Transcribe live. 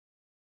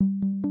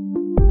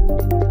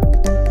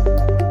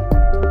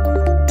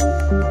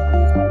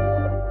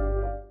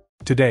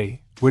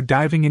Today, we're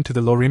diving into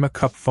the Lorima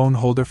cup phone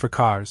holder for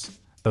cars,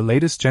 the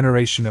latest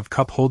generation of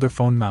cup holder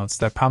phone mounts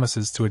that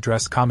promises to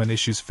address common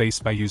issues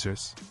faced by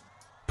users.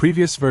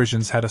 Previous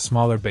versions had a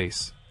smaller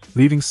base,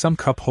 leaving some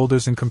cup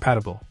holders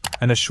incompatible,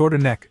 and a shorter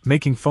neck,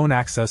 making phone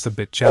access a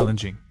bit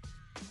challenging.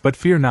 But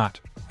fear not,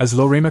 as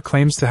Lorima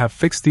claims to have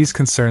fixed these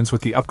concerns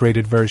with the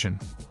upgraded version.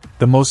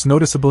 The most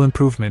noticeable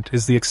improvement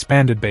is the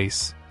expanded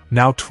base,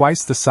 now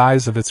twice the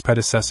size of its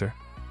predecessor.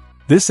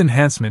 This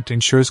enhancement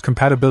ensures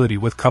compatibility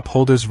with cup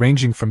holders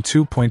ranging from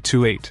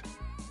 2.28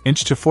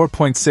 inch to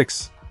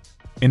 4.6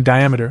 in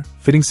diameter,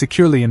 fitting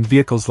securely in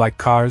vehicles like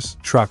cars,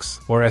 trucks,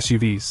 or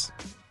SUVs.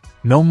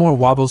 No more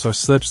wobbles or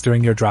slips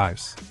during your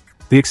drives.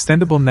 The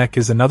extendable neck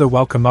is another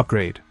welcome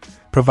upgrade,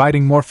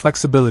 providing more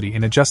flexibility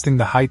in adjusting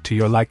the height to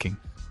your liking.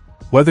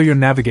 Whether you're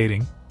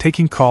navigating,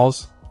 taking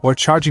calls, or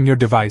charging your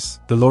device,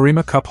 the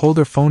Lorima cup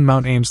holder phone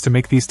mount aims to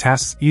make these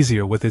tasks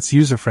easier with its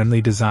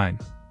user-friendly design.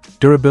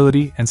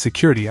 Durability and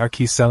security are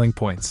key selling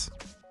points.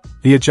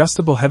 The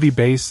adjustable heavy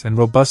base and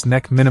robust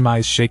neck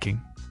minimize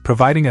shaking,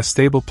 providing a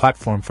stable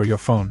platform for your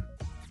phone.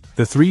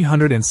 The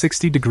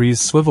 360 degrees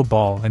swivel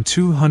ball and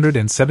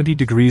 270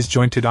 degrees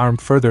jointed arm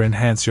further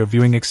enhance your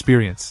viewing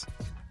experience,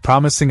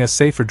 promising a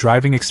safer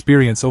driving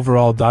experience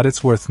overall.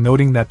 It's worth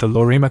noting that the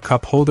Lorima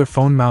cup holder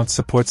phone mount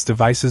supports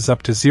devices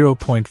up to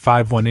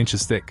 0.51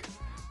 inches thick,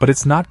 but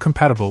it's not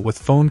compatible with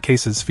phone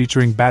cases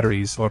featuring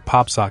batteries or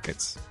pop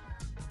sockets.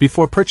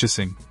 Before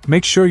purchasing,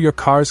 make sure your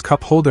car's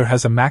cup holder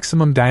has a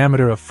maximum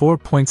diameter of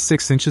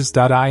 4.6 inches.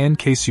 In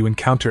case you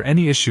encounter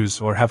any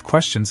issues or have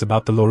questions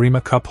about the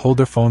Lorima cup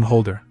holder phone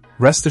holder,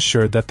 rest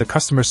assured that the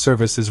customer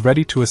service is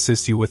ready to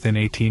assist you within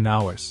 18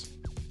 hours.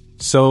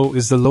 So,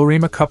 is the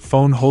Lorima cup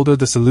phone holder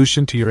the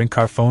solution to your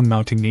in-car phone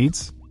mounting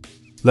needs?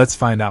 Let's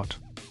find out.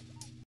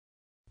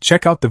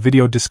 Check out the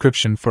video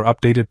description for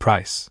updated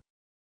price.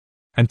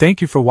 And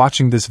thank you for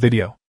watching this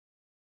video.